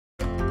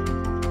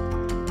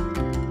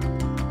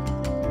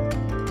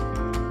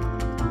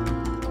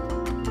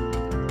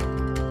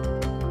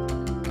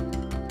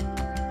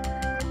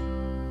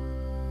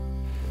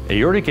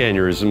Aortic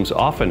aneurysms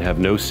often have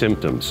no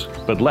symptoms,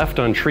 but left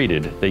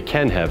untreated, they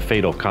can have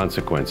fatal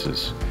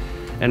consequences.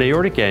 An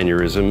aortic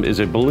aneurysm is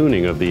a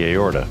ballooning of the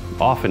aorta,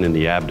 often in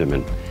the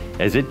abdomen.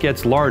 As it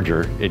gets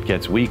larger, it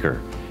gets weaker.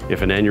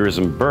 If an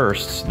aneurysm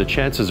bursts, the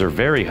chances are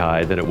very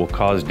high that it will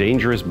cause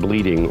dangerous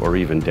bleeding or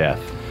even death.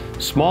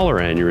 Smaller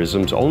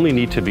aneurysms only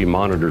need to be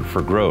monitored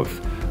for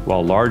growth,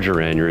 while larger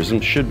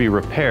aneurysms should be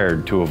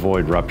repaired to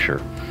avoid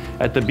rupture.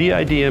 At the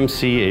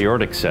BIDMC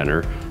Aortic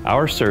Center,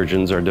 our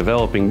surgeons are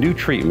developing new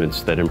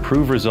treatments that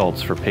improve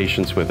results for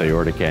patients with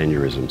aortic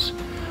aneurysms.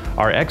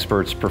 Our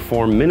experts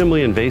perform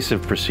minimally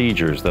invasive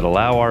procedures that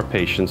allow our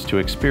patients to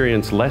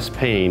experience less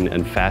pain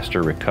and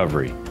faster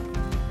recovery.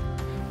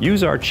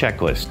 Use our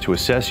checklist to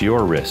assess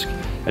your risk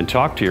and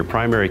talk to your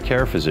primary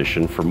care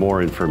physician for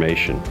more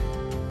information.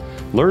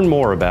 Learn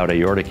more about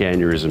aortic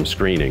aneurysm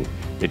screening.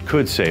 It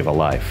could save a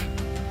life.